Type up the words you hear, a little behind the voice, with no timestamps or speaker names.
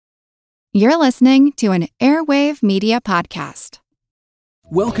You're listening to an Airwave Media Podcast.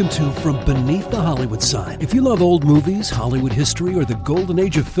 Welcome to From Beneath the Hollywood Sign. If you love old movies, Hollywood history, or the golden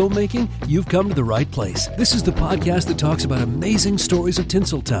age of filmmaking, you've come to the right place. This is the podcast that talks about amazing stories of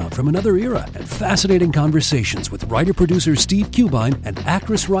Tinseltown from another era and fascinating conversations with writer-producer Steve Cubine and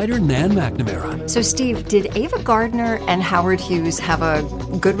actress-writer Nan McNamara. So, Steve, did Ava Gardner and Howard Hughes have a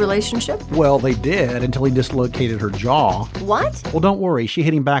good relationship? Well, they did until he dislocated her jaw. What? Well, don't worry. She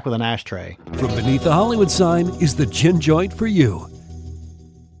hit him back with an ashtray. From Beneath the Hollywood Sign is the gin joint for you.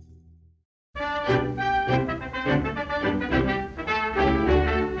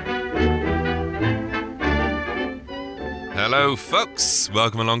 Hello, folks.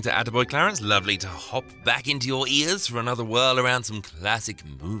 Welcome along to Attaboy Clarence. Lovely to hop back into your ears for another whirl around some classic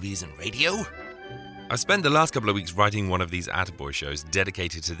movies and radio. I've spent the last couple of weeks writing one of these Attaboy shows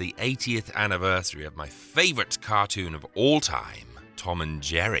dedicated to the 80th anniversary of my favourite cartoon of all time, Tom and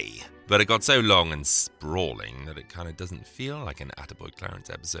Jerry. But it got so long and sprawling that it kind of doesn't feel like an Attaboy Clarence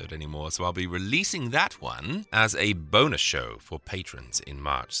episode anymore, so I'll be releasing that one as a bonus show for patrons in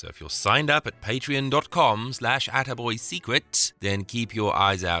March. So if you're signed up at patreon.com/attaboysecret, then keep your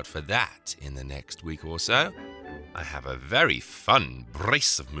eyes out for that in the next week or so. I have a very fun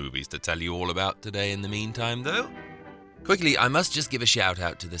brace of movies to tell you all about today in the meantime, though. Quickly, I must just give a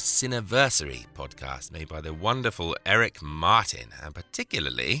shout-out to the Cineversary podcast made by the wonderful Eric Martin, and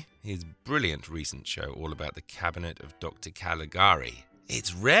particularly his brilliant recent show all about the cabinet of Dr. Caligari.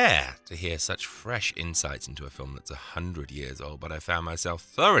 It's rare to hear such fresh insights into a film that's 100 years old, but I found myself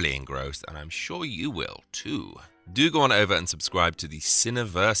thoroughly engrossed, and I'm sure you will too. Do go on over and subscribe to the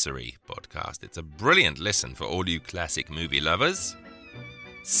Cineversary podcast. It's a brilliant listen for all you classic movie lovers.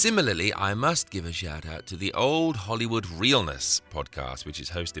 Similarly, I must give a shout out to the Old Hollywood Realness podcast, which is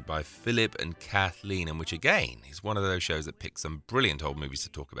hosted by Philip and Kathleen, and which again is one of those shows that picks some brilliant old movies to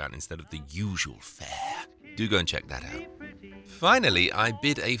talk about instead of the usual fare. Do go and check that out. Finally, I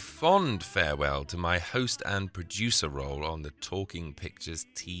bid a fond farewell to my host and producer role on the Talking Pictures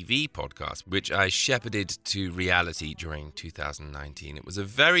TV podcast, which I shepherded to reality during 2019. It was a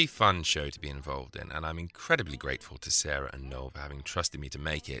very fun show to be involved in, and I'm incredibly grateful to Sarah and Noel for having trusted me to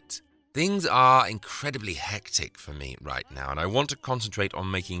make it. Things are incredibly hectic for me right now, and I want to concentrate on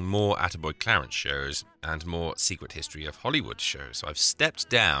making more Attaboy Clarence shows and more Secret History of Hollywood shows. So I've stepped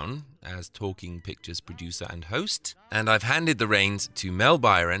down as Talking Pictures producer and host, and I've handed the reins to Mel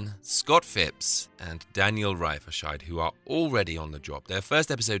Byron, Scott Phipps, and Daniel Riferscheid, who are already on the job. Their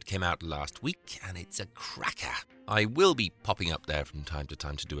first episode came out last week, and it's a cracker. I will be popping up there from time to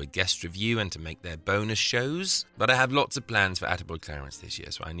time to do a guest review and to make their bonus shows, but I have lots of plans for Attaboy Clarence this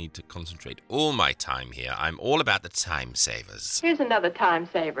year, so I need to concentrate all my time here. I'm all about the time savers. Here's another time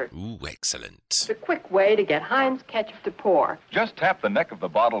saver. Ooh, excellent. It's a quick way to get Heinz ketchup to pour. Just tap the neck of the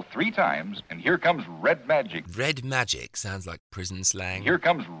bottle 3 times, and here comes Red Magic. Red Magic sounds like prison slang. Here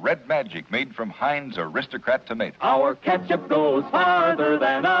comes Red Magic, made from Heinz Aristocrat tomato. Our ketchup goes farther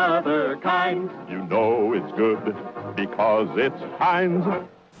than other kinds. You know it's good because it's Heinz.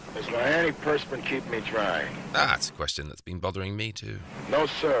 Does my antiperspirant keep me dry? That's a question that's been bothering me too. No,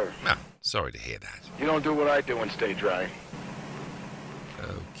 sir. Ah, sorry to hear that. You don't do what I do and stay dry.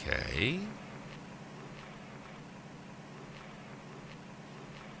 Okay.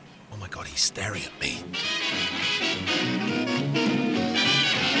 Oh my God, he's staring at me.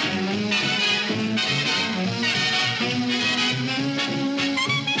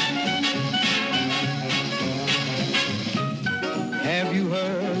 Have you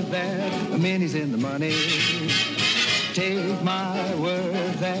heard that Minnie's in the money? Take my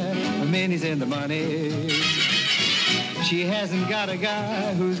word that Minnie's in the money. She hasn't got a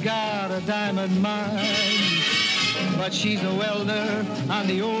guy who's got a diamond mine, but she's a welder on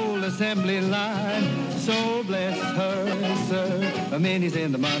the old assembly line. So bless her, sir, Minnie's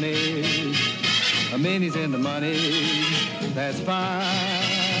in the money. Minnie's in the money, that's fine.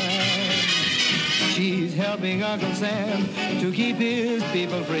 She's helping Uncle Sam to keep his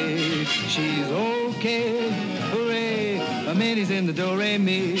people free. She's okay, hooray, Minnie's in the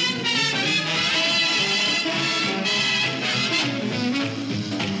do-re-mi.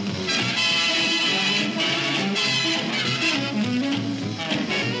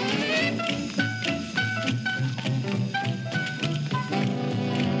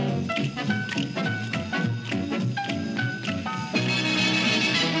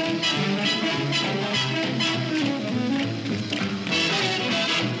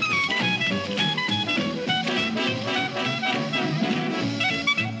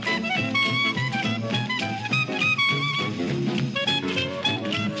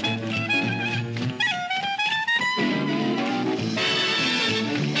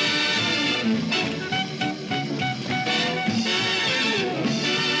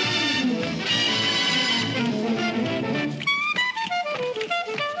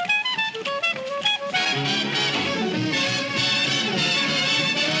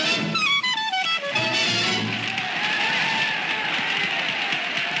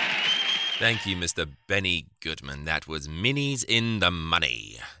 Thank you, Mr. Benny Goodman. That was Minnie's in the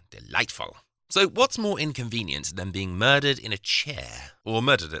Money. Delightful. So what's more inconvenient than being murdered in a chair, or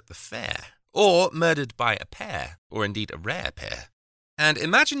murdered at the fair, or murdered by a pair, or indeed a rare pair? And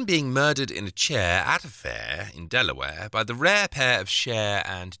imagine being murdered in a chair at a fair in Delaware by the rare pair of Cher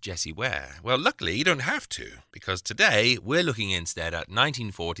and Jessie Ware. Well, luckily, you don't have to, because today we're looking instead at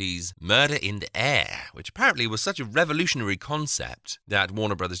 1940s Murder in the Air, which apparently was such a revolutionary concept that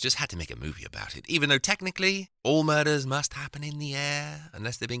Warner Brothers just had to make a movie about it, even though technically all murders must happen in the air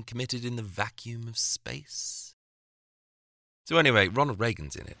unless they've been committed in the vacuum of space. So anyway, Ronald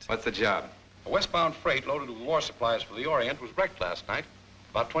Reagan's in it. What's the job? A westbound freight loaded with war supplies for the Orient was wrecked last night,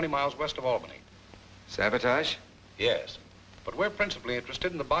 about 20 miles west of Albany. Sabotage? Yes, but we're principally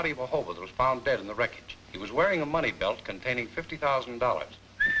interested in the body of a hobo that was found dead in the wreckage. He was wearing a money belt containing $50,000.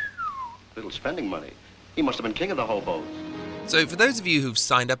 Little spending money. He must have been king of the hobos. So for those of you who've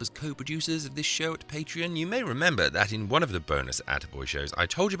signed up as co-producers of this show at Patreon, you may remember that in one of the bonus Attaboy shows, I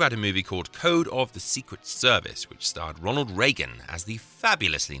told you about a movie called Code of the Secret Service, which starred Ronald Reagan as the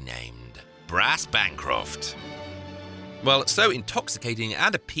fabulously named Brass Bancroft. Well, so intoxicating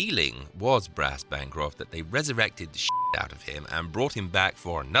and appealing was Brass Bancroft that they resurrected the shit out of him and brought him back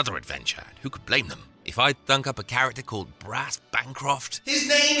for another adventure. And who could blame them? If I'd thunk up a character called Brass Bancroft, his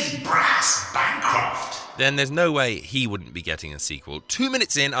name is Brass Bancroft, then there's no way he wouldn't be getting a sequel. 2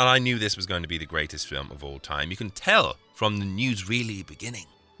 minutes in, and I knew this was going to be the greatest film of all time. You can tell from the newsreely beginning.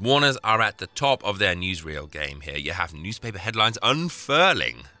 Warners are at the top of their newsreel game here. You have newspaper headlines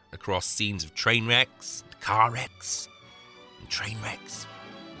unfurling across scenes of train wrecks, car wrecks, and train wrecks.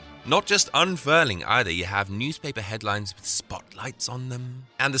 Not just unfurling either, you have newspaper headlines with spotlights on them,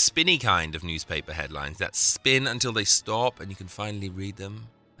 and the spinny kind of newspaper headlines that spin until they stop and you can finally read them,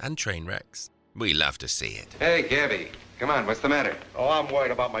 and train wrecks. We love to see it. Hey, Gabby, come on, what's the matter? Oh, I'm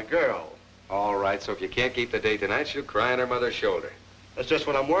worried about my girl. All right, so if you can't keep the date tonight, she'll cry on her mother's shoulder. That's just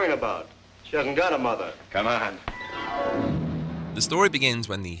what I'm worrying about. She hasn't got a mother. Come on. The story begins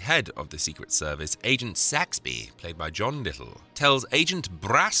when the head of the Secret Service, Agent Saxby, played by John Little, tells Agent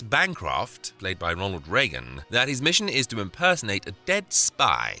Brass Bancroft, played by Ronald Reagan, that his mission is to impersonate a dead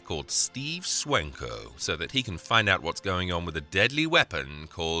spy called Steve Swenko so that he can find out what's going on with a deadly weapon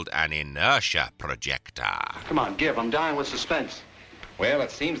called an inertia projector. Come on, give. I'm dying with suspense. Well,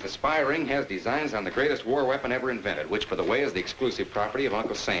 it seems the spy ring has designs on the greatest war weapon ever invented, which, by the way, is the exclusive property of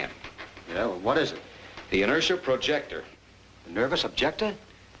Uncle Sam. Yeah, well, what is it? The inertia projector. Nervous objector?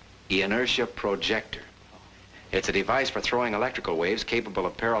 The inertia projector. It's a device for throwing electrical waves capable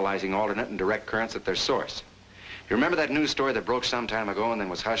of paralyzing alternate and direct currents at their source. You remember that news story that broke some time ago and then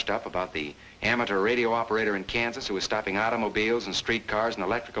was hushed up about the amateur radio operator in Kansas who was stopping automobiles and streetcars and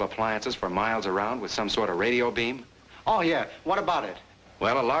electrical appliances for miles around with some sort of radio beam? Oh, yeah. What about it?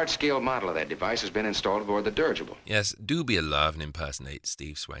 Well, a large-scale model of that device has been installed aboard the dirigible. Yes, do be a love and impersonate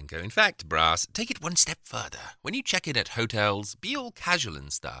Steve Swenko. In fact, Brass, take it one step further. When you check in at hotels, be all casual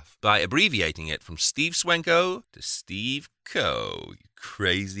and stuff by abbreviating it from Steve Swenko to Steve Co. You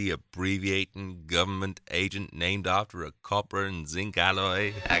crazy abbreviating government agent named after a copper and zinc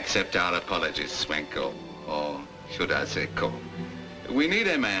alloy. Accept our apologies, Swenko. Or should I say Co. We need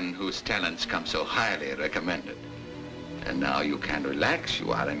a man whose talents come so highly recommended. And now you can relax.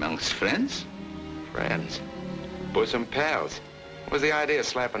 You are amongst friends. Friends? Bosom pals. What was the idea of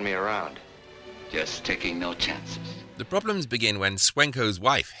slapping me around? Just taking no chances. The problems begin when Swenko's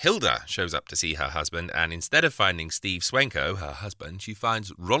wife, Hilda, shows up to see her husband, and instead of finding Steve Swenko, her husband, she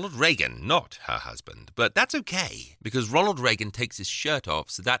finds Ronald Reagan, not her husband. But that's okay, because Ronald Reagan takes his shirt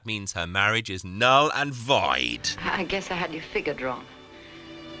off, so that means her marriage is null and void. I guess I had you figured wrong.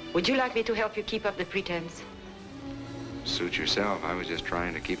 Would you like me to help you keep up the pretense? Suit yourself. I was just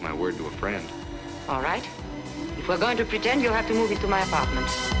trying to keep my word to a friend. All right. If we're going to pretend, you'll have to move into my apartment.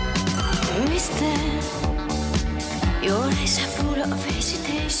 Mister, your eyes are full of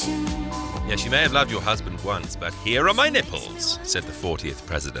hesitation. Yes, you may have loved your husband once, but here are my nipples, said the 40th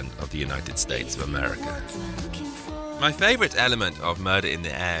President of the United States of America. My favorite element of Murder in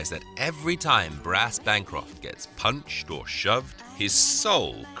the Air is that every time Brass Bancroft gets punched or shoved, his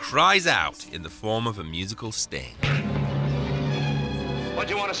soul cries out in the form of a musical sting. What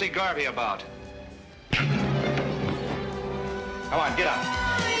do you want to see Garvey about? Come on, get up.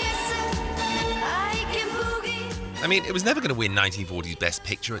 I mean, it was never going to win 1940's Best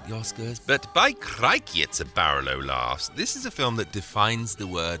Picture at the Oscars, but by crikey, it's a barrel o' laughs. This is a film that defines the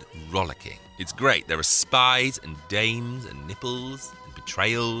word rollicking. It's great. There are spies and dames and nipples and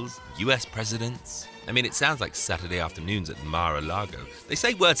betrayals, US presidents. I mean, it sounds like Saturday afternoons at Mar-a-Lago. They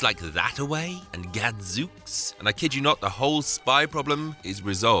say words like that-a-way and gadzooks, and I kid you not, the whole spy problem is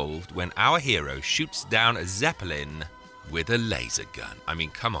resolved when our hero shoots down a Zeppelin with a laser gun. I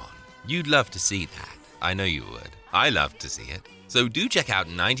mean, come on. You'd love to see that. I know you would. I love to see it. So do check out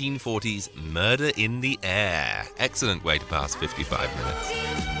 1940's Murder in the Air. Excellent way to pass 55 minutes.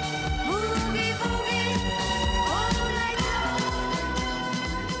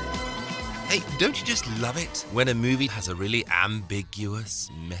 Hey, don't you just love it when a movie has a really ambiguous,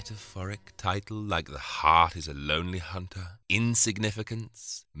 metaphoric title like The Heart is a Lonely Hunter,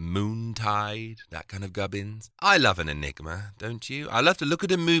 Insignificance, Moontide, that kind of gubbins? I love an enigma, don't you? I love to look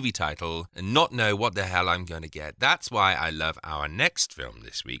at a movie title and not know what the hell I'm going to get. That's why I love our next film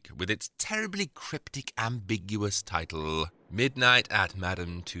this week with its terribly cryptic, ambiguous title, Midnight at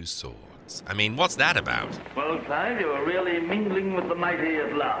Madame Tussauds. I mean, what's that about? Well, Clive, you're really mingling with the mighty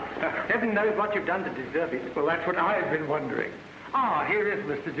at last. Heaven knows what you've done to deserve it. Well, that's what I've been wondering. Ah, here is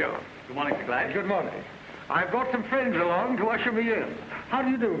Mr. Jones. Good morning, Sir Clive. Good morning. I've brought some friends along to usher me in. How do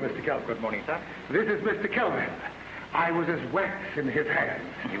you do, Mr. Kelvin? Good morning, sir. This is Mr. Kelvin. I was as wax in his hands.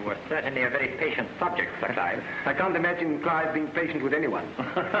 You were certainly a very patient subject, Sir Clive. I can't imagine Clive being patient with anyone.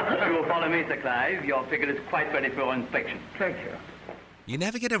 You will follow me, Sir Clive. Your figure is quite ready for inspection. Thank you. You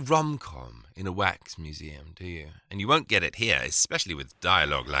never get a rom-com in a wax museum, do you? And you won't get it here, especially with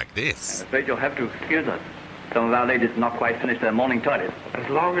dialogue like this. I'm afraid you'll have to excuse us. Some of our ladies have not quite finished their morning toilet. As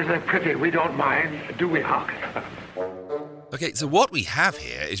long as they're pretty, we don't mind, do we, Hawk? Okay, so what we have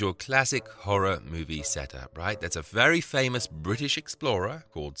here is your classic horror movie setup, right? That's a very famous British explorer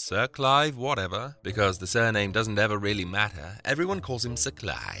called Sir Clive whatever, because the surname doesn't ever really matter. Everyone calls him Sir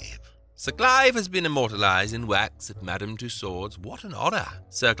Clive. Sir Clive has been immortalized in wax at Madame Tussauds. What an honor!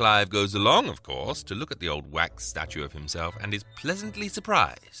 Sir Clive goes along, of course, to look at the old wax statue of himself and is pleasantly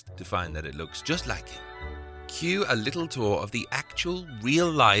surprised to find that it looks just like him. Cue a little tour of the actual,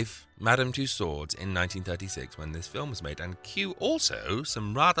 real-life Madame Tussauds in 1936 when this film was made, and cue also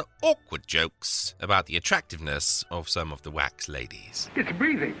some rather awkward jokes about the attractiveness of some of the wax ladies. It's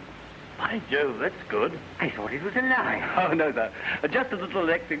breathing. By Jove, that's good. I thought it was alive. Oh, no, sir. Just a little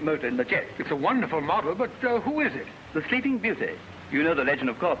electric motor in the chest. It's a wonderful model, but who is it? The Sleeping Beauty. You know the legend,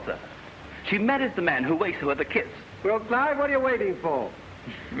 of course, sir. She marries the man who wakes her with a kiss. Well, Clive, what are you waiting for?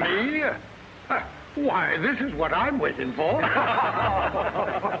 Me? Why, this is what I'm waiting for.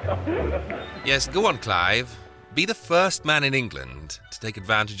 Yes, go on, Clive. Be the first man in England to take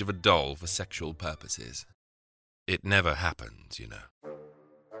advantage of a doll for sexual purposes. It never happens, you know.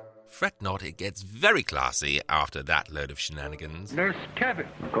 Fret not, it gets very classy after that load of shenanigans. Nurse Cabot.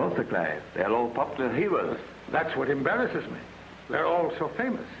 Of course, Sir Clive. They're all popular heroes. That's what embarrasses me. They're all so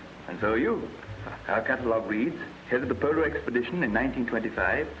famous. And so are you. Our catalogue reads, headed the Polar Expedition in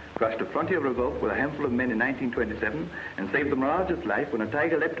 1925, crushed a frontier revolt with a handful of men in 1927, and saved the Mirage's life when a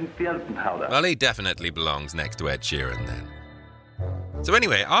tiger leapt into the elephant howler. Well, he definitely belongs next to Ed Sheeran, then. So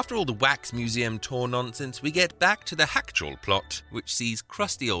anyway, after all the wax museum tour nonsense, we get back to the actual plot, which sees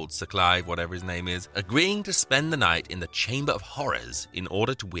crusty old Sir Clive, whatever his name is, agreeing to spend the night in the Chamber of Horrors in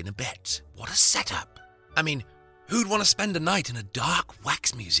order to win a bet. What a setup! I mean, who'd want to spend a night in a dark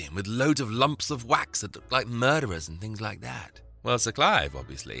wax museum with loads of lumps of wax that look like murderers and things like that? Well, Sir Clive,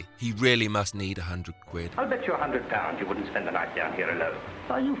 obviously. He really must need 100 quid. I'll bet you £100 you wouldn't spend the night down here alone.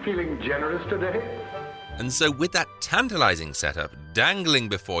 Are you feeling generous today? And so with that tantalizing setup dangling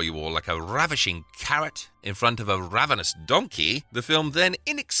before you all like a ravishing carrot in front of a ravenous donkey, the film then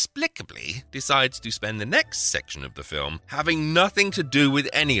inexplicably decides to spend the next section of the film having nothing to do with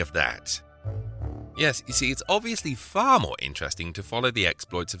any of that. Yes, you see, it's obviously far more interesting to follow the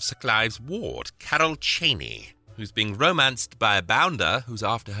exploits of Sir Clive's ward, Carol Cheney, who's being romanced by a bounder who's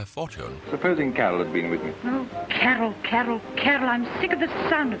after her fortune. Supposing Carol had been with me. Oh, Carol, I'm sick of the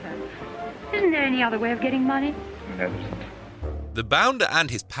sound of her. Isn't there any other way of getting money? No. The bounder and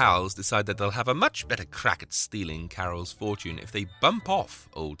his pals decide that they'll have a much better crack at stealing Carol's fortune if they bump off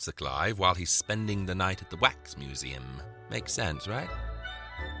old Sir Clive while he's spending the night at the Wax Museum. Makes sense, right?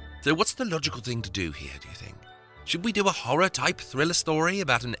 So what's the logical thing to do here, do you think? Should we do a horror-type thriller story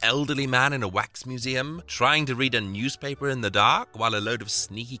about an elderly man in a wax museum trying to read a newspaper in the dark while a load of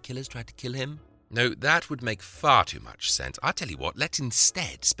sneaky killers try to kill him? No, that would make far too much sense. I'll tell you what, let's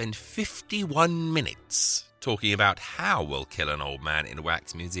instead spend 51 minutes talking about how we'll kill an old man in a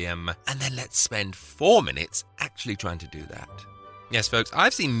wax museum, and then let's spend 4 minutes actually trying to do that. Yes, folks,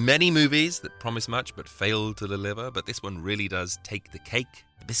 I've seen many movies that promise much but fail to deliver, but this one really does take the cake,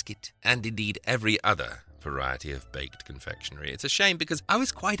 the biscuit, and indeed every other variety of baked confectionery. It's a shame because I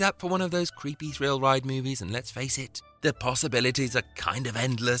was quite up for one of those creepy thrill ride movies, and let's face it, The possibilities are kind of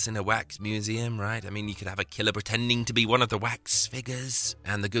endless in a wax museum, right? I mean, you could have a killer pretending to be one of the wax figures,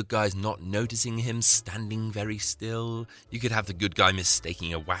 and the good guy's not noticing him standing very still. You could have the good guy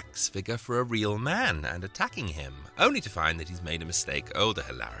mistaking a wax figure for a real man and attacking him, only to find that he's made a mistake. Oh, the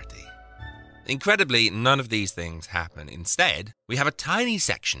hilarity. Incredibly, none of these things happen. Instead, we have a tiny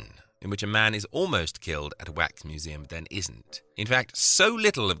section in which a man is almost killed at a wax museum, but then isn't. In fact, so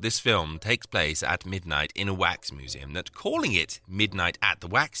little of this film takes place at midnight in a wax museum that calling it Midnight at the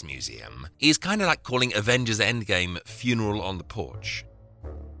Wax Museum is kind of like calling Avengers Endgame Funeral on the Porch.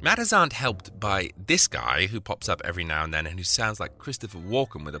 Matters aren't helped by this guy who pops up every now and then and who sounds like Christopher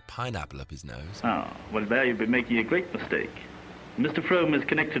Walken with a pineapple up his nose. Ah, well, there you've been making a great mistake. Mr. Frome is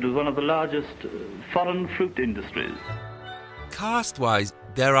connected with one of the largest foreign fruit industries. Cast-wise,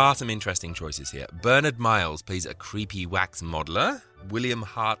 there are some interesting choices here. Bernard Miles plays a creepy wax modeler. William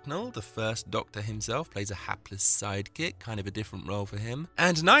Hartnell, the first Doctor himself, plays a hapless sidekick, kind of a different role for him.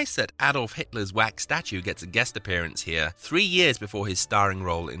 And nice that Adolf Hitler's wax statue gets a guest appearance here 3 years before his starring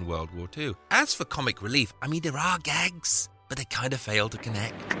role in World War II. As for comic relief, I mean, there are gags, but they kind of fail to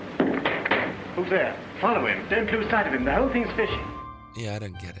connect. Who's there? Follow him. Don't lose sight of him. The whole thing's fishy. Yeah, I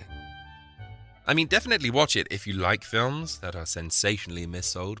don't get it. I mean, definitely watch it if you like films that are sensationally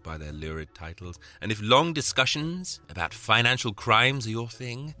missold by their lurid titles. And if long discussions about financial crimes are your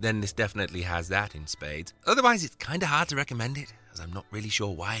thing, then this definitely has that in spades. Otherwise, it's kind of hard to recommend it, as I'm not really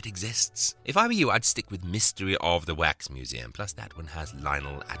sure why it exists. If I were you, I'd stick with Mystery of the Wax Museum, plus that one has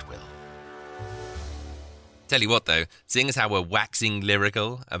Lionel Atwill. Tell you what, though, seeing as how we're waxing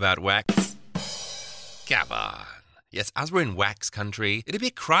lyrical about wax, come on. Yes, as we're in wax country, it'd be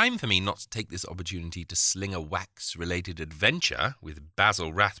a crime for me not to take this opportunity to sling a wax-related adventure with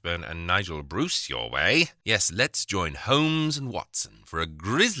Basil Rathbone and Nigel Bruce your way. Yes, let's join Holmes and Watson for a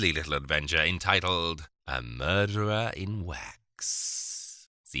grisly little adventure entitled A Murderer in Wax.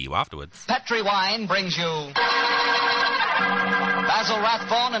 See you afterwards. Petri Wine brings you Basil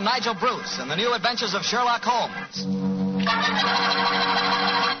Rathbone and Nigel Bruce in the new adventures of Sherlock Holmes.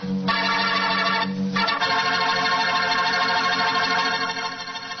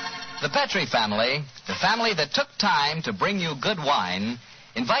 The Petri family, the family that took time to bring you good wine,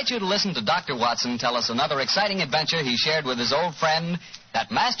 invite you to listen to Dr. Watson tell us another exciting adventure he shared with his old friend, that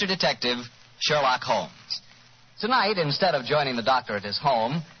master detective, Sherlock Holmes. Tonight, instead of joining the doctor at his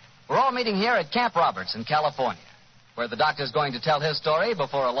home, we're all meeting here at Camp Roberts in California, where the doctor's going to tell his story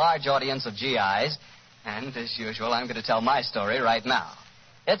before a large audience of GIs, and as usual, I'm going to tell my story right now.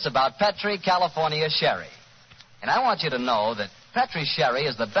 It's about Petri California Sherry. And I want you to know that Petri Sherry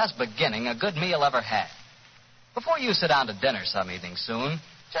is the best beginning a good meal ever had. Before you sit down to dinner some evening soon,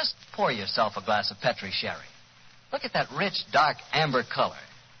 just pour yourself a glass of Petri Sherry. Look at that rich, dark amber color.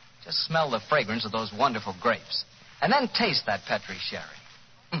 Just smell the fragrance of those wonderful grapes. And then taste that Petri Sherry.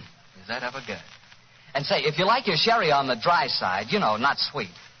 Is that ever good? And say, if you like your sherry on the dry side, you know, not sweet,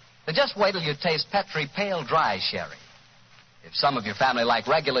 then just wait till you taste Petri Pale Dry Sherry. If some of your family like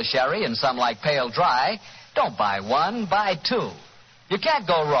regular sherry and some like pale dry, don't buy one, buy two. You can't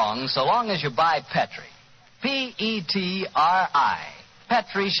go wrong so long as you buy Petri. P-E-T-R-I.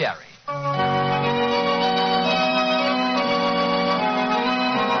 Petri Sherry.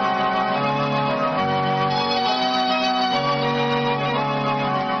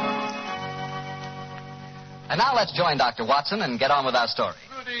 And now let's join Dr. Watson and get on with our story.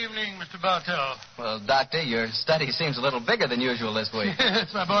 Good evening, Mr. Bartell. Well, Doctor, your study seems a little bigger than usual this week.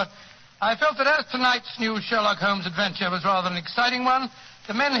 Yes, my boy. I felt that as tonight's new Sherlock Holmes adventure was rather an exciting one,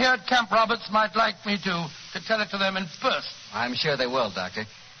 the men here at Camp Roberts might like me to tell it to them in person. I'm sure they will, Doctor.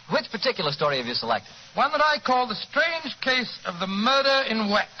 Which particular story have you selected? One that I call The Strange Case of the Murder in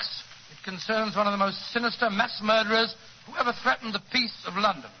Wax. It concerns one of the most sinister mass murderers who ever threatened the peace of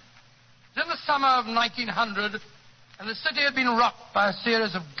London. It was in the summer of 1900, and the city had been rocked by a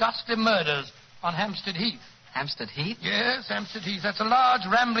series of ghastly murders on Hampstead Heath. Hampstead Heath? Yes, Hampstead Heath. That's a large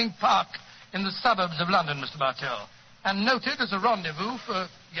rambling park in the suburbs of London, Mr. Bartell, and noted as a rendezvous for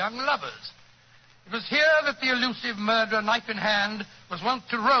young lovers. It was here that the elusive murderer, knife in hand, was wont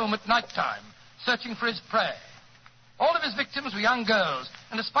to roam at night time, searching for his prey. All of his victims were young girls,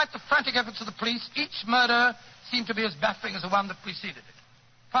 and despite the frantic efforts of the police, each murder seemed to be as baffling as the one that preceded it.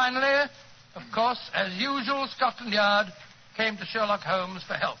 Finally, of course, as usual, Scotland Yard came to Sherlock Holmes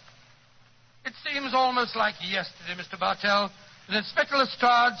for help. It seems almost like yesterday, Mr. Bartell, that Inspector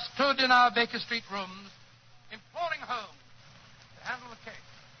Lestrade stood in our Baker Street rooms, imploring Holmes to handle the case.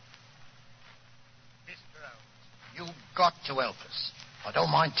 Mr. Holmes, you've got to help us. I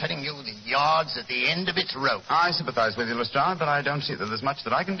don't mind telling you the yard's at the end of its rope. I sympathize with you, Lestrade, but I don't see that there's much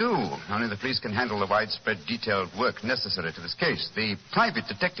that I can do. Only the police can handle the widespread detailed work necessary to this case. The private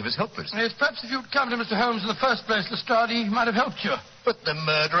detective is helpless. Yes, perhaps if you'd come to Mr. Holmes in the first place, Lestrade, he might have helped you. But the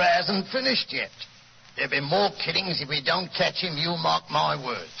murderer hasn't finished yet. There'll be more killings if we don't catch him, you mark my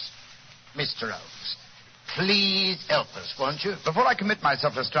words. Mr. Holmes, please help us, won't you? Before I commit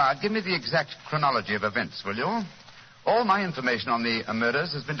myself, Lestrade, give me the exact chronology of events, will you? All my information on the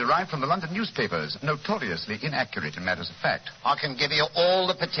murders has been derived from the London newspapers, notoriously inaccurate in matters of fact. I can give you all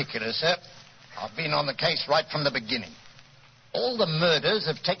the particulars, sir. I've been on the case right from the beginning. All the murders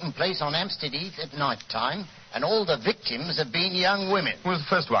have taken place on Hampstead Heath at night time, and all the victims have been young women. Who was the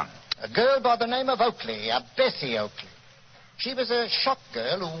first one? A girl by the name of Oakley, Bessie Oakley. She was a shop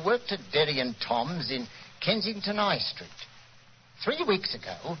girl who worked at Derry and Tom's in Kensington High Street. 3 weeks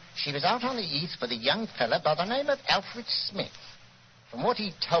ago, she was out on the heath with a young fella by the name of Alfred Smith. From what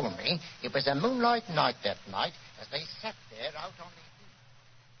he told me, it was a moonlight night that night as they sat there out on the heath.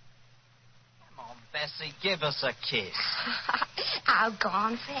 Come on, Bessie, give us a kiss. Oh, go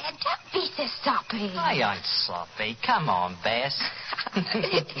on, Fred. Don't be so soppy. I ain't soppy. Come on, Bess.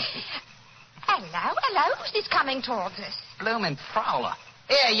 Hello. Who's this coming towards us? Bloomin' prowler.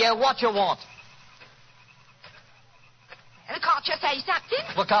 Here, you, what you want? Can't you say something?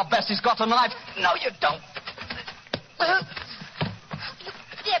 Look how Bessie's got a knife. No, you don't.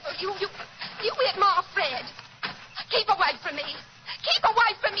 Devil, you hit my Fred. Keep away from me. Keep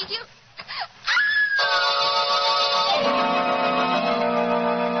away from me, you.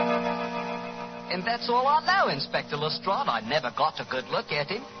 And that's all I know, Inspector Lestrade. I never got a good look at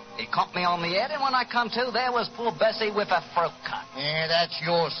him. He conked me on the head, and when I come to, there was poor Bessie with her throat cut. Yeah, that's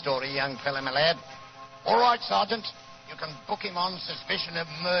your story, young fella, my lad. All right, Sergeant. You can book him on suspicion of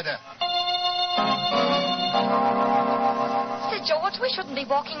murder. Sir George, we shouldn't be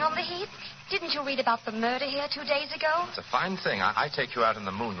walking on the heath. Didn't you read about the murder here 2 days ago? It's a fine thing. I take you out in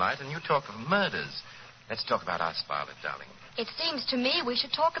the moonlight, and you talk of murders. Let's talk about us, Violet, darling. It seems to me we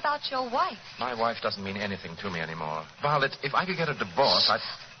should talk about your wife. My wife doesn't mean anything to me anymore. Violet, if I could get a divorce, I'd...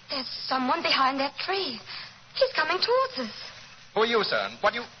 There's someone behind that tree. He's coming towards us. Who are you, son?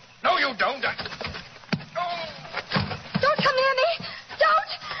 What you... No, you don't. Don't come near me.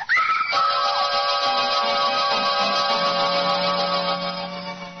 Don't.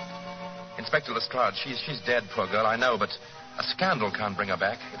 Inspector Lestrade, she's dead, poor girl, I know, but a scandal can't bring her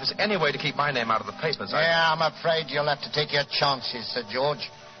back. If there's any way to keep my name out of the papers, Yeah, I'm afraid you'll have to take your chances, Sir George.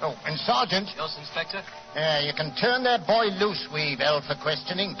 Oh, and Sergeant... Yes, Inspector? Yeah, you can turn that boy loose, we've held for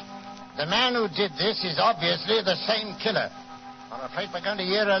questioning. The man who did this is obviously the same killer. I'm afraid we're going to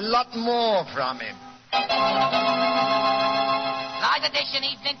hear a lot more from him. Light edition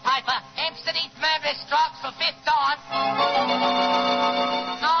evening paper. Hampstead Heath murder strikes for fifth time.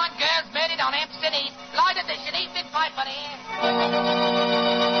 9 girls murdered on Hampstead Heath. Light edition evening paper here.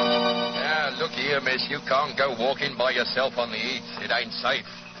 Yeah, look here, miss. You can't go walking by yourself on the heath. It ain't safe.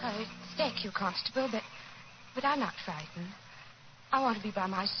 Oh, thank you, Constable, but I'm not frightened. I want to be by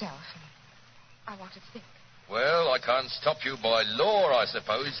myself, and I want to think. Well, I can't stop you by law, I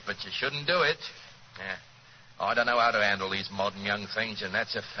suppose, but you shouldn't do it. Yeah. I don't know how to handle these modern young things, and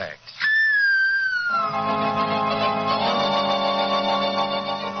that's a fact.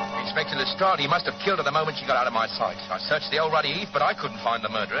 Inspector Lestrade, he must have killed her the moment she got out of my sight. I searched the old ruddy heath, but I couldn't find the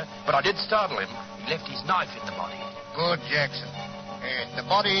murderer. But I did startle him. He left his knife in the body. Good, Jackson. The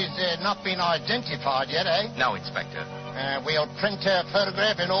body's not been identified yet, eh? No, Inspector. We'll print her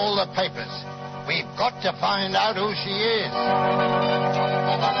photograph in all the papers. We've got to find out who she is.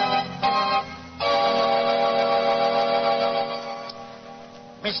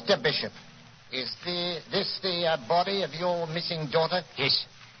 Mr. Bishop, is this the body of your missing daughter? Yes.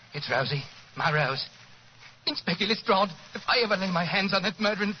 It's Rosie. My Rose. Inspector Lestrade, if I ever lay my hands on that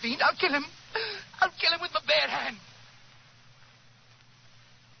murdering fiend, I'll kill him. I'll kill him with my bare hand.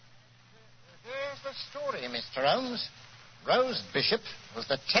 Here's the story, Mr. Holmes. Rose Bishop was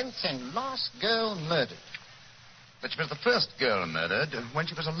the 10th and last girl murdered. But she was the first girl murdered when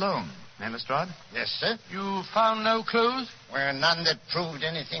she was alone. Eh, Lestrade? Yes, sir. You found no clues? Well, none that proved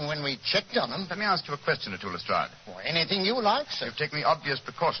anything when we checked on them. Let me ask you a question or two, Lestrade. Well, anything you like, sir. You've taken the obvious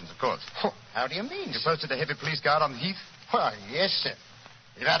precautions, of course. How do you mean, You sir? posted a heavy police guard on the heath? Well, yes, sir.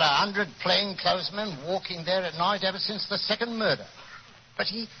 We've had 100 plainclothesmen walking there at night ever since the second murder. But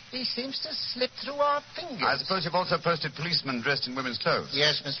he seems to slip through our fingers. I suppose you've also posted policemen dressed in women's clothes.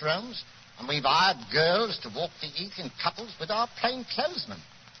 Yes, Mr. Holmes. And we've hired girls to walk the heath in couples with our plainclothesmen.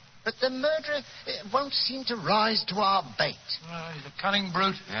 But the murderer won't seem to rise to our bait. He's a cunning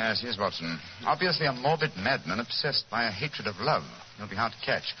brute. Yes, he is, Watson. Obviously a morbid madman obsessed by a hatred of love. He'll be hard to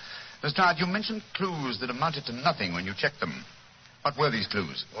catch. Lestrade, you mentioned clues that amounted to nothing when you checked them. What were these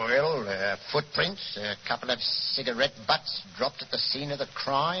clues? Well, footprints, a couple of cigarette butts dropped at the scene of the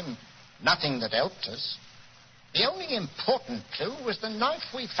crime. Nothing that helped us. The only important clue was the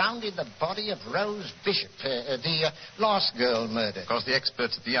knife we found in the body of Rose Bishop, the last girl murdered. Of course, the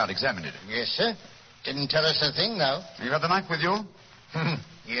experts at the yard examined it. Yes, sir. Didn't tell us a thing, though. You had the knife with you?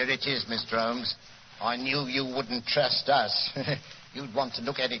 Here it is, Mr. Holmes. I knew you wouldn't trust us. You'd want to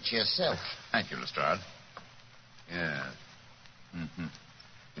look at it yourself. Thank you, Lestrade. Yeah. Mm-hmm.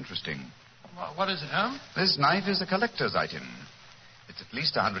 Interesting. What is it, Holmes? This knife is a collector's item. It's at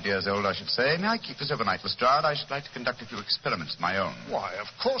least 100 years old, I should say. May I keep this overnight, Lestrade? I should like to conduct a few experiments of my own. Why, of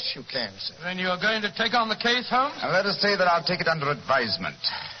course you can, sir. Then you're going to take on the case, Holmes? Now, let us say that I'll take it under advisement.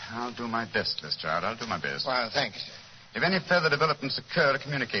 I'll do my best, Lestrade. I'll do my best. Well, thank you, sir. If any further developments occur,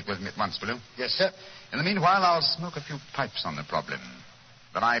 communicate with me at once, will you? Yes, sir. In the meanwhile, I'll smoke a few pipes on the problem.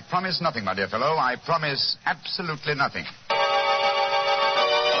 But I promise nothing, my dear fellow. I promise absolutely nothing.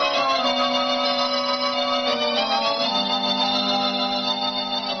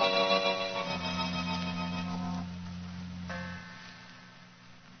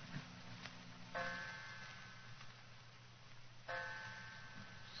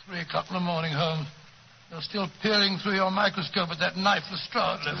 3 o'clock in the morning, Holmes. You're still peering through your microscope at that knife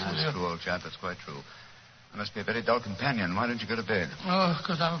Lestrade left with you. That's true, old chap. That's quite true. I must be a very dull companion. Why don't you go to bed? Oh,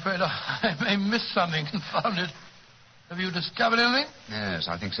 because I'm afraid I may miss something. Confound it. Have you discovered anything? Yes,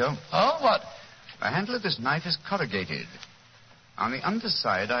 I think so. Oh, what? The handle of this knife is corrugated. On the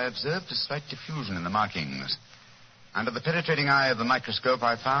underside, I observed a slight diffusion in the markings. Under the penetrating eye of the microscope,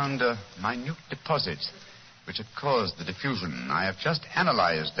 I found a minute deposit which had caused the diffusion. I have just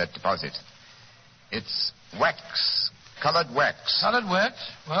analyzed that deposit. It's wax, colored wax. Colored wax?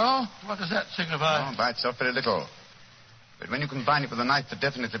 Well, what does that signify? Oh, by itself, very little. But when you combine it with a knife that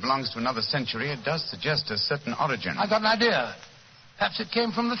definitely belongs to another century, it does suggest a certain origin. I got an idea. Perhaps it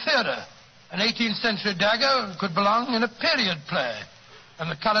came from the theater. An 18th century dagger could belong in a period play. And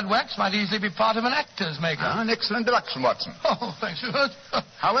the colored wax might easily be part of an actor's makeup. An excellent deduction, Watson. Oh, thanks, Stuart.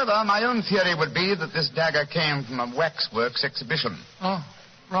 However, my own theory would be that this dagger came from a waxworks exhibition. Oh,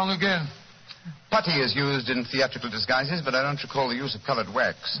 wrong again. Putty is used in theatrical disguises, but I don't recall the use of colored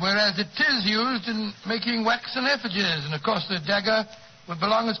wax. Whereas it is used in making waxen effigies, and of course the dagger would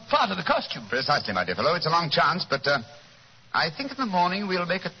belong as part of the costume. Precisely, my dear fellow. It's a long chance, but I think in the morning we'll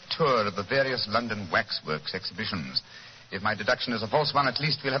make a tour of the various London waxworks exhibitions. If my deduction is a false one, at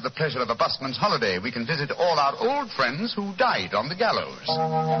least we'll have the pleasure of a busman's holiday. We can visit all our old friends who died on the gallows.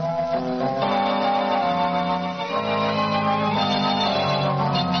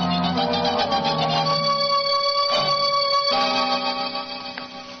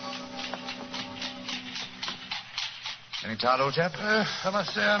 Any tired, old chap? I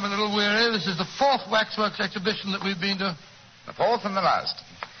must say I'm a little weary. This is the 4th waxworks exhibition that we've been to. The 4th and the last.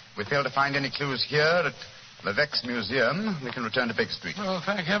 If we fail to find any clues here at Levesque's Museum, we can return to Baker Street. Oh,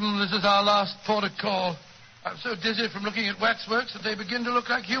 thank heaven, this is our last port of call. I'm so dizzy from looking at waxworks that they begin to look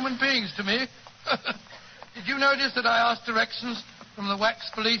like human beings to me. Did you notice that I asked directions from the wax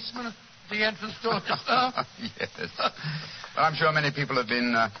policeman at the entrance door just now? Yes. Well, I'm sure many people have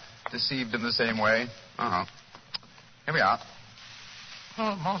been deceived in the same way. Uh-huh. Here we are.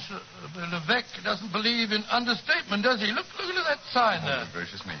 Oh, Monsieur Levesque doesn't believe in understatement, does he? Look at that sign there. Oh,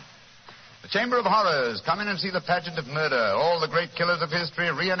 gracious me. The Chamber of Horrors. Come in and see the pageant of murder. All the great killers of history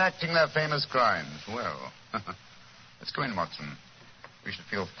reenacting their famous crimes. Well, let's go in, Watson. We should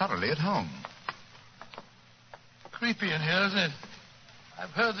feel thoroughly at home. Creepy in here, isn't it?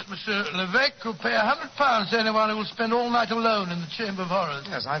 I've heard that Monsieur Levesque will pay £100 to anyone who will spend all night alone in the Chamber of Horrors.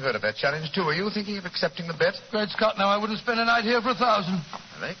 Yes, I've heard of that challenge, too. Are you thinking of accepting the bet? Great Scott, no, I wouldn't spend a night here for 1,000.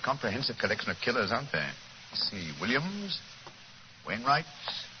 A very comprehensive collection of killers, aren't they? Let's see. Williams, Wainwright.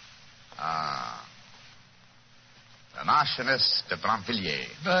 The Marchioness de Brinvilliers.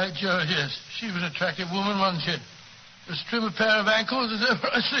 By George, yes. She was an attractive woman, wasn't she? As trim a pair of ankles as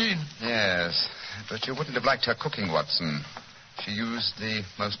ever I've seen. Yes, but you wouldn't have liked her cooking, Watson. She used the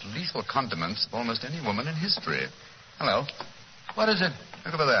most lethal condiments of almost any woman in history. Hello. What is it?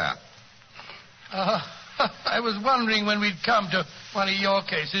 Look over there. I was wondering when we'd come to one of your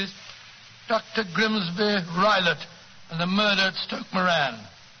cases. Dr. Grimsby Rylott and the murder at Stoke Moran.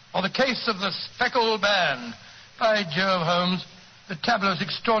 Or the case of the Speckled Band. By Jove, Holmes, the tableau's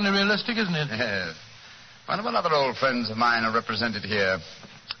extraordinarily realistic, isn't it? Yes. One of our other old friends of mine are represented here.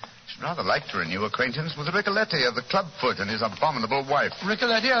 Should rather like to renew acquaintance with Ricoletti of the Clubfoot and his abominable wife.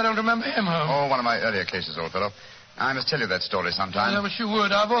 Ricoletti? I don't remember him, Holmes. Oh, one of my earlier cases, old fellow. I must tell you that story sometime. I wish you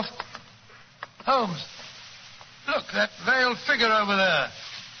would. Holmes, look, that veiled figure over there.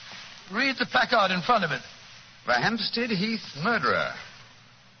 Read the placard in front of it. The Hampstead Heath murderer.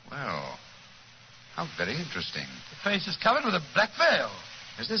 Well, how very interesting. The face is covered with a black veil.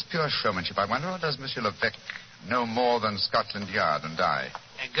 Is this pure showmanship, I wonder, or does Monsieur Levesque know more than Scotland Yard and I?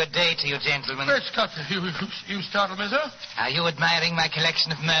 Good day to you, gentlemen. Great Scott, you startled me, sir. Are you admiring my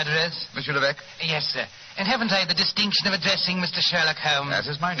collection of murderers? Monsieur Levesque? Yes, sir. And haven't I the distinction of addressing Mr. Sherlock Holmes? That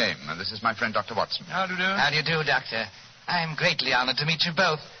is my name, and this is my friend, Dr. Watson. How do you do? How do you do, Doctor? I am greatly honored to meet you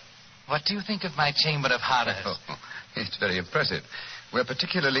both. What do you think of my Chamber of Horrors? Oh, it's very impressive. We're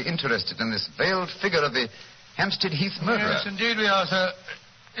particularly interested in this veiled figure of the Hampstead Heath murderer. Yes, indeed we are, sir.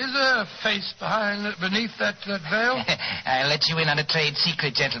 Is there a face beneath that veil? I'll let you in on a trade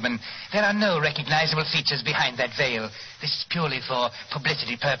secret, gentlemen. There are no recognizable features behind that veil. This is purely for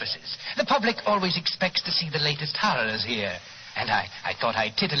publicity purposes. The public always expects to see the latest horrors here. And I thought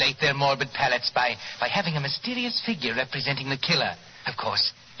I'd titillate their morbid palates by having a mysterious figure representing the killer. Of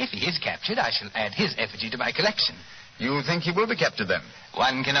course, if he is captured, I shall add his effigy to my collection. You think he will be captured, then?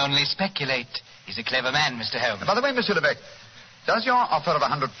 One can only speculate. He's a clever man, Mr. Holmes. By the way, Monsieur Levesque, does your offer of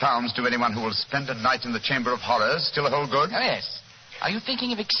 £100 to anyone who will spend a night in the Chamber of Horrors still hold good? Oh, yes. Are you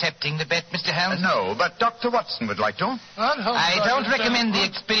thinking of accepting the bet, Mr. Holmes? No, but Dr. Watson would like to. I don't recommend the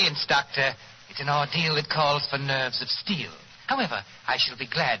experience, Doctor. It's an ordeal that calls for nerves of steel. However, I shall be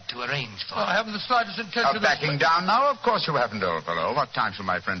glad to arrange for it. I haven't the slightest intention of... Backing down now? Of course you haven't, old fellow. What time shall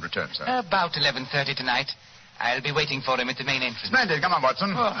my friend return, sir? About 11:30 tonight. I'll be waiting for him at the main entrance. Splendid. Come on,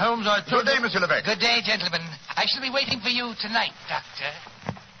 Watson. Oh, Holmes, Good day, Monsieur Levesque. Good day, gentlemen. I shall be waiting for you tonight, Doctor.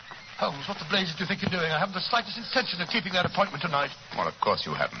 Holmes, what the blazes do you think you're doing? I haven't the slightest intention of keeping that appointment tonight. Well, of course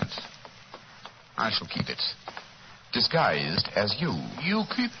you haven't. I shall keep it. Disguised as you. You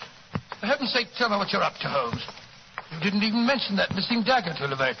keep it? For heaven's sake, tell me what you're up to, Holmes. You didn't even mention that missing dagger to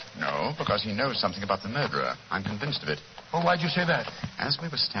Levesque. No, because he knows something about the murderer. I'm convinced of it. Well, why'd you say that? As we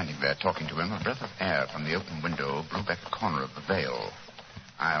were standing there talking to him, a breath of air from the open window blew back a corner of the veil.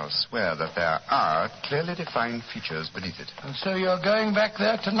 I'll swear that there are clearly defined features beneath it. And so you're going back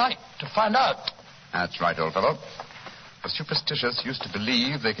there tonight to find out? That's right, old fellow. The superstitious used to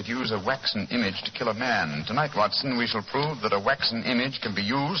believe they could use a waxen image to kill a man. Tonight, Watson, we shall prove that a waxen image can be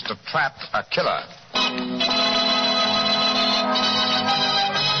used to trap a killer.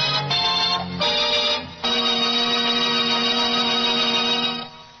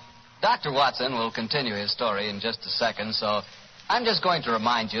 Dr. Watson will continue his story in just a second, so I'm just going to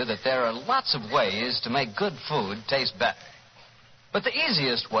remind you that there are lots of ways to make good food taste better. But the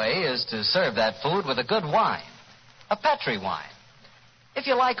easiest way is to serve that food with a good wine, a Petri wine. If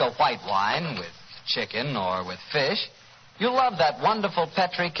you like a white wine with chicken or with fish, you'll love that wonderful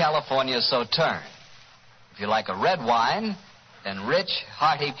Petri California Sauterne. If you like a red wine, then rich,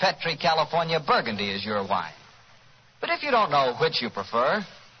 hearty Petri California Burgundy is your wine. But if you don't know which you prefer,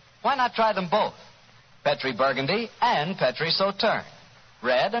 why not try them both? Petri Burgundy and Petri Sauterne.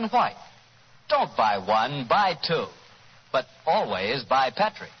 Red and white. Don't buy one, buy two. But always buy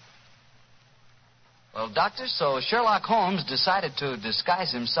Petri. Well, Doctor, so Sherlock Holmes decided to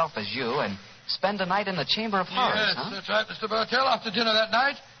disguise himself as you and spend a night in the Chamber of Horrors, Yes, that's right, Mr. Bartell. After dinner that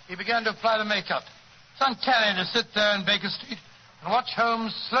night, he began to apply the makeup. It's uncanny to sit there in Baker Street and watch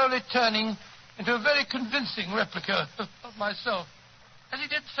Holmes slowly turning into a very convincing replica of myself. As he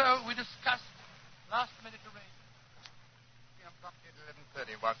did so, we discussed last-minute arrangements. I'm promptly at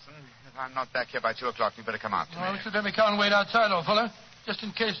 11:30, Watson. If I'm not back here by 2 o'clock, you better come out to me. Oh, Mr. Demme can't wait outside, old fellow, just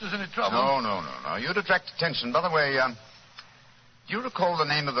in case there's any trouble. No. You'd attract attention. By the way, do you recall the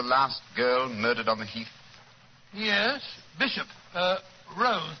name of the last girl murdered on the Heath? Yes, Bishop.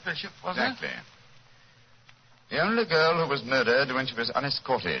 Rose Bishop, wasn't Exactly. The only girl who was murdered when she was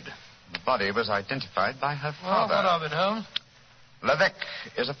unescorted. The body was identified by her father. Well, what of it, Holmes? Levesque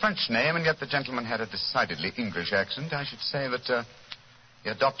is a French name, and yet the gentleman had a decidedly English accent. I should say that he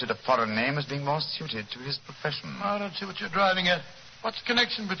adopted a foreign name as being more suited to his profession. I don't see what you're driving at. What's the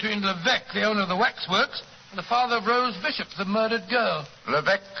connection between Levesque, the owner of the waxworks, and the father of Rose Bishop, the murdered girl?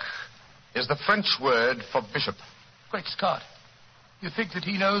 Levesque is the French word for bishop. Great Scott. You think that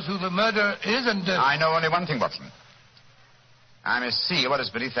he knows who the murderer is and... I know only one thing, Watson. I must see what is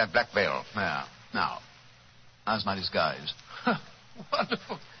beneath that black veil. There. Now, how's my disguise?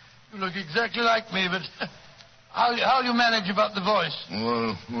 Wonderful. You look exactly like me, but how'll you manage about the voice?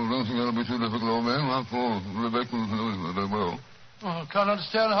 Well, I don't think that'll be too difficult, old man. After all, Rebecca knows very well. Oh, I can't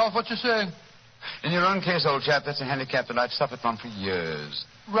understand half what you're saying. In your own case, old chap, that's a handicap that I've suffered from for years.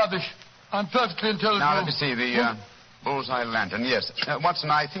 Rubbish. I'm perfectly intelligent. Now, let me see, the bullseye lantern. Yes. Watson,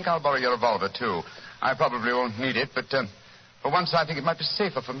 I think I'll borrow your revolver, too. I probably won't need it, but for once I think it might be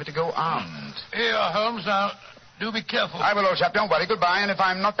safer for me to go armed. Here, Holmes, now, do be careful. I will, old chap. Don't worry. Goodbye. And if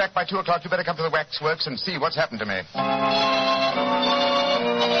I'm not back by 2 o'clock, you better come to the waxworks and see what's happened to me.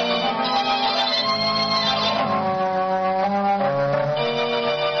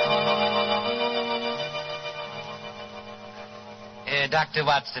 Dr.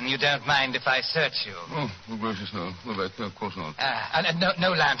 Watson, you don't mind if I search you? Oh, gracious, no. No, of course not.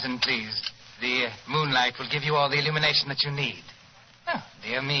 No lantern, please. The moonlight will give you all the illumination that you need. Oh,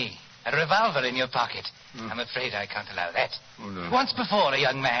 dear me. A revolver in your pocket. I'm afraid I can't allow that. Oh, no. Once before, a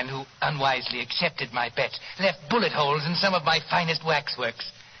young man who unwisely accepted my bet left bullet holes in some of my finest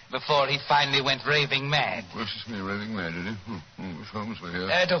waxworks before he finally went raving mad. Gracious me, raving mad, did he? Miss Holmes, we're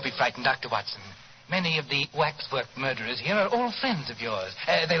here. Don't be frightened, Dr. Watson. Many of the waxwork murderers here are all friends of yours.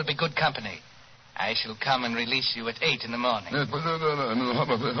 They'll be good company. I shall come and release you at 8 in the morning. Yes, but no. How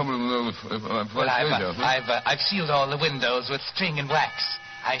about if I'm Well, I've sealed all the windows with string and wax.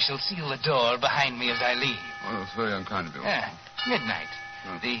 I shall seal the door behind me as I leave. Oh, that's very unkind of you. Midnight.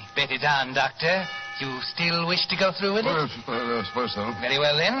 The bet is on, Doctor. You still wish to go through with it? Well, I suppose so. Very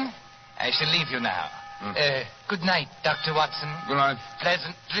well, then. I shall leave you now. Good night, Dr. Watson. Good night.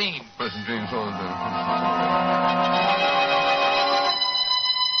 Pleasant dreams. Pleasant dreams all day.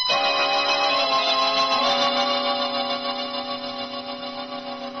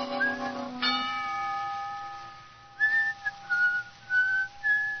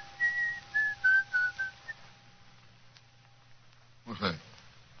 What's that?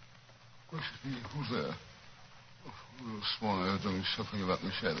 Gracious me, who's there? A little swan I was shuffling about in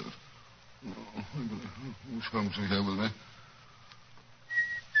the shadows. Miss Holmes is here with me.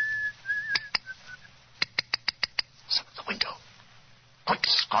 Some at the window. Quick,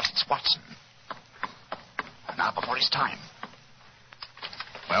 Scott, it's Watson. Now, before his time.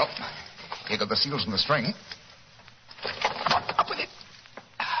 Well, here go the seals and the string. Come on, up with it.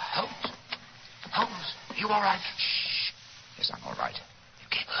 Holmes? Holmes, you all right? Shh. Yes, I'm all right. You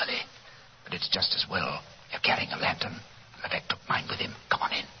came early, but it's just as well. You're carrying a lantern. Levesque took mine with him. Come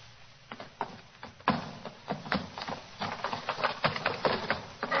on in.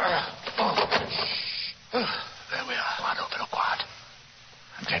 There we are. Quiet, open, quiet.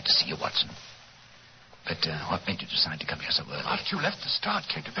 I'm glad to see you, Watson. But what made you decide to come here so early? After you left the Start,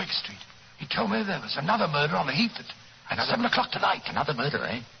 came to Baker Street. He told me there was another murder on the Heath at 7 o'clock tonight. Another murder,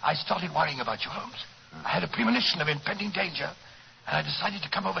 eh? I started worrying about you, Holmes. I had a premonition of impending danger, and I decided to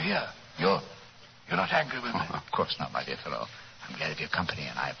come over here. You're not angry with me? Of course not, my dear fellow. I'm glad of your company,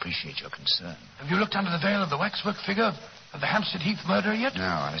 and I appreciate your concern. Have you looked under the veil of the waxwork figure of the Hampstead Heath murderer yet? No,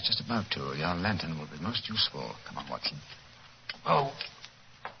 I was just about to. Your lantern will be most useful. Come on, Watson. Oh,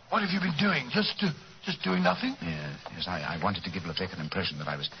 what have you been doing? Just doing nothing? Yes, I wanted to give Levesque an impression that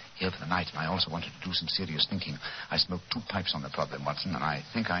I was here for the night, and I also wanted to do some serious thinking. I smoked 2 pipes on the problem, Watson, and I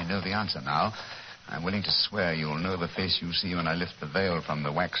think I know the answer now. I'm willing to swear you'll know the face you see when I lift the veil from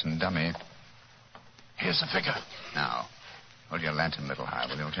the waxen dummy. Here's the figure. Now, hold your lantern a little higher,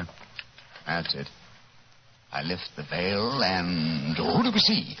 will you? That's it. I lift the veil, and who do we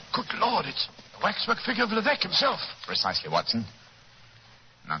see? Good Lord, it's the waxwork figure of Levesque himself. Precisely, Watson.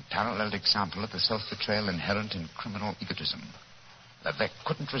 An unparalleled example of the self-betrayal inherent in criminal egotism. Levesque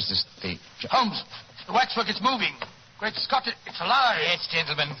couldn't resist the... Holmes, the waxwork is moving. Great Scott, it's alive. Yes,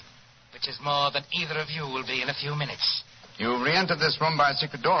 gentlemen. Which is more than either of you will be in a few minutes. You re-entered this room by a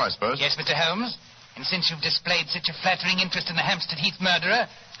secret door, I suppose? Yes, Mr. Holmes. And since you've displayed such a flattering interest in the Hampstead Heath murderer,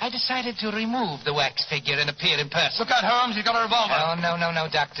 I decided to remove the wax figure and appear in person. Look out, Holmes, you've got a revolver. Oh, no,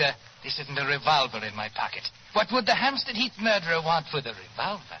 Doctor. This isn't a revolver in my pocket. What would the Hampstead Heath murderer want with a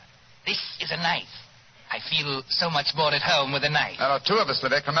revolver? This is a knife. I feel so much more at home with a knife. There are 2 of us,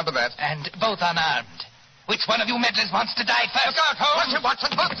 Levesque, remember that. And both unarmed. Which one of you meddlers wants to die first? Look out, Holmes!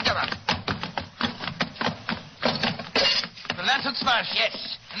 Watson, both together. The lantern smashed.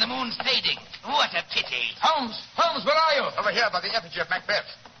 Yes, and the moon's fading. What a pity. Holmes, where are you? Over here by the effigy of Macbeth.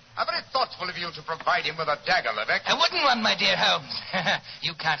 How very thoughtful of you to provide him with a dagger, Levesque. A wooden one, my dear Holmes.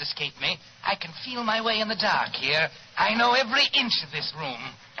 You can't escape me. I can feel my way in the dark here. I know every inch of this room.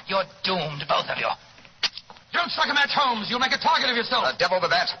 You're doomed, both of you. Don't strike a match, Holmes. You'll make a target of yourself. The devil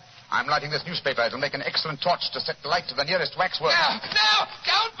with that. I'm lighting this newspaper. It'll make an excellent torch to set light to the nearest waxwork. No!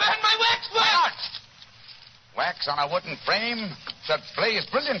 Don't burn my waxwork! Wax on a wooden frame should blaze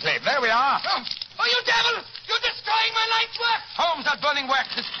brilliantly. There we are. Oh, you devil! You're destroying my light's work! Holmes, that burning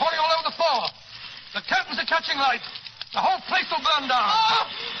wax is pouring all over the floor. The curtains are catching light. The whole place will burn down. Oh,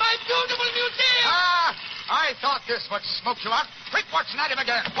 my beautiful museum! Ah! I thought this would smoke you out. Quick, Watson, at him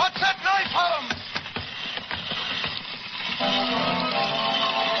again. What's that knife, Holmes?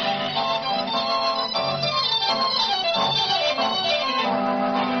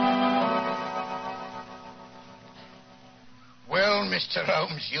 Well, Mr.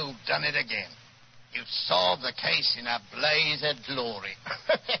 Holmes, you've done it again. You've solved the case in a blaze of glory.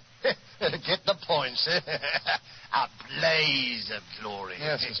 Get the point, sir. A blaze of glory.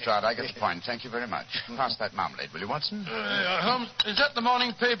 Yes, Lestrade, I get the point. Thank you very much. Pass that marmalade, will you, Watson? Holmes, is that the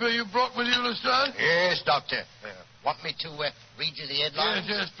morning paper you brought with you, Lestrade? Yes, Doctor. Want me to read you the headlines?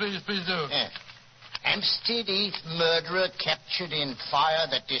 Yes, please do. Yeah. Hampstead Heath murderer captured in fire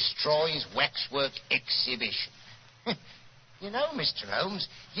that destroys waxwork exhibition. You know, Mr. Holmes,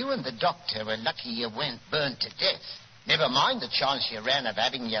 you and the doctor were lucky you weren't burned to death. Never mind the chance you ran of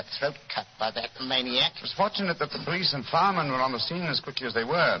having your throat cut by that maniac. It was fortunate that the police and firemen were on the scene as quickly as they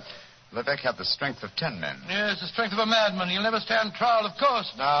were. Levesque had the strength of 10 men. Yes, the strength of a madman. He'll never stand trial, of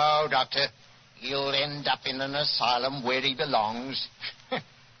course. No, Doctor. He'll end up in an asylum where he belongs.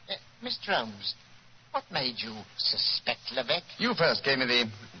 Mr. Holmes, what made you suspect Levesque? You first gave me the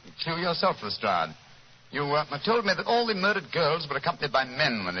clue yourself, Lestrade. You told me that all the murdered girls were accompanied by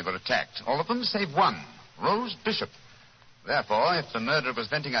men when they were attacked. All of them save one, Rose Bishop. Therefore, if the murderer was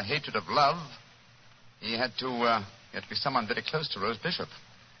venting a hatred of love, he had to be someone very close to Rose Bishop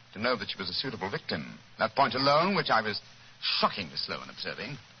to know that she was a suitable victim. That point alone, which I was shockingly slow in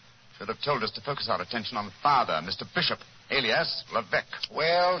observing, should have told us to focus our attention on the father, Mr. Bishop, alias Levesque.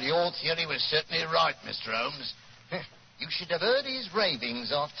 Well, your theory was certainly right, Mr. Holmes. You should have heard his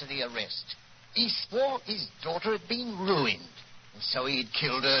ravings after the arrest. He swore his daughter had been ruined, and so he'd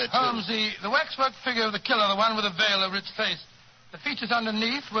killed her, too. Holmes, the waxwork figure of the killer, the one with the veil over its face, the features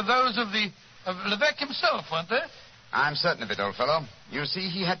underneath were those of Levesque himself, weren't they? I'm certain of it, old fellow. You see,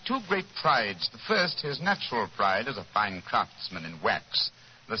 he had two great prides. The first, his natural pride as a fine craftsman in wax.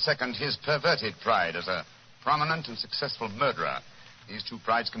 The second, his perverted pride as a prominent and successful murderer. These two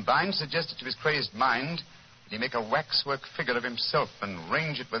prides combined suggested to his crazed mind that he make a waxwork figure of himself and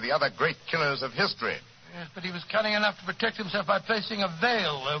range it with the other great killers of history. Yes, but he was cunning enough to protect himself by placing a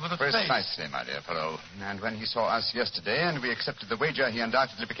veil over the face. Precisely, my dear fellow. And when he saw us yesterday and we accepted the wager, he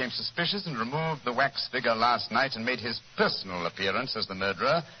undoubtedly became suspicious and removed the wax figure last night and made his personal appearance as the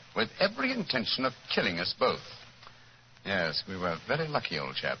murderer with every intention of killing us both. Yes, we were very lucky,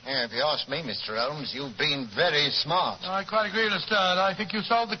 old chap. Yeah, if you ask me, Mr. Holmes, you've been very smart. No, I quite agree, Lestrade. I think you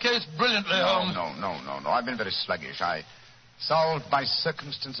solved the case brilliantly, Holmes. No. I've been very sluggish. I solved by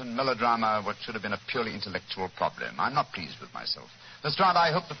circumstance and melodrama what should have been a purely intellectual problem. I'm not pleased with myself. Lestrade,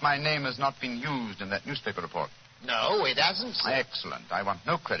 I hope that my name has not been used in that newspaper report. No, it hasn't, sir. Excellent. I want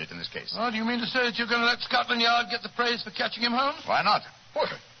no credit in this case. Oh, do you mean to say that you're going to let Scotland Yard get the praise for catching him, Holmes? Why not? Well,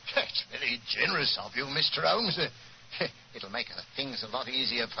 that's very generous of you, Mr. Holmes. It'll make things a lot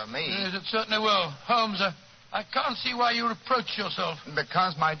easier for me. Yes, it certainly will. Holmes, I can't see why you reproach yourself.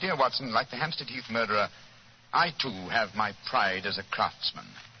 Because, my dear Watson, like the Hampstead Heath murderer, I, too, have my pride as a craftsman.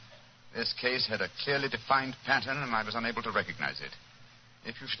 This case had a clearly defined pattern, and I was unable to recognize it.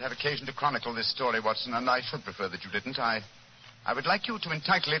 If you should have occasion to chronicle this story, Watson, and I should prefer that you didn't, I would like you to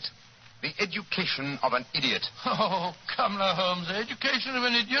entitle it The Education of an Idiot. Oh, come now, Holmes. The education of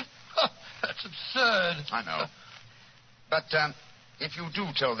an idiot? That's absurd. I know. But if you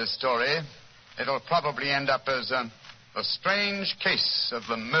do tell this story, it'll probably end up as The Strange Case of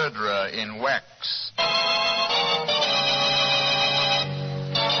the Murderer in Wax.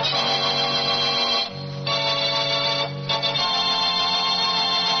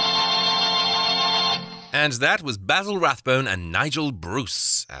 And that was Basil Rathbone and Nigel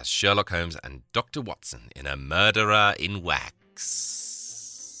Bruce as Sherlock Holmes and Dr. Watson in A Murderer in Wax.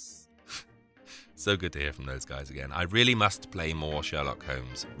 So good to hear from those guys again. I really must play more Sherlock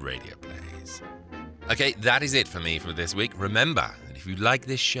Holmes radio plays. Okay, that is it for me for this week. Remember that if you like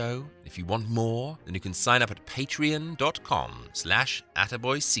this show, if you want more, then you can sign up at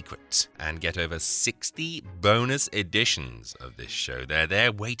patreon.com/attaboysecret and get over 60 bonus editions of this show. They're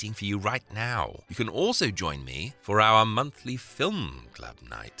there waiting for you right now. You can also join me for our monthly film club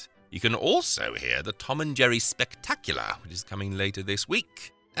night. You can also hear the Tom and Jerry Spectacular, which is coming later this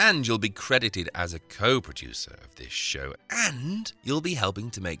week. And you'll be credited as a co-producer of this show, and you'll be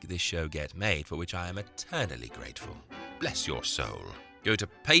helping to make this show get made, for which I am eternally grateful. Bless your soul. Go to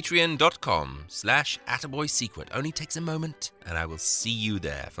patreon.com/attaboysecret. Only takes a moment, and I will see you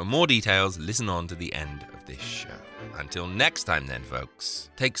there. For more details, listen on to the end of this show. Until next time then,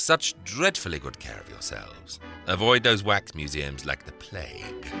 folks, take such dreadfully good care of yourselves. Avoid those wax museums like the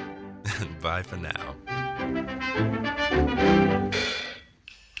plague. Bye for now.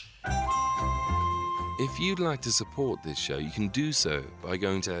 If you'd like to support this show, you can do so by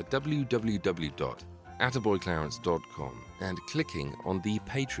going to www.attaboyclarence.com and clicking on the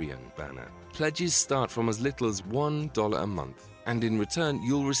Patreon banner. Pledges start from as little as $1 a month, and in return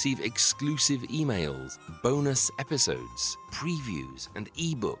you'll receive exclusive emails, bonus episodes, previews, and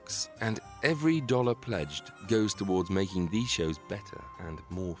ebooks. And every dollar pledged goes towards making these shows better and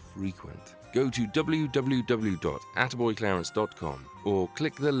more frequent. Go to www.attaboyclarence.com or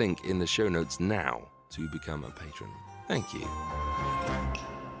click the link in the show notes now to become a patron. Thank you.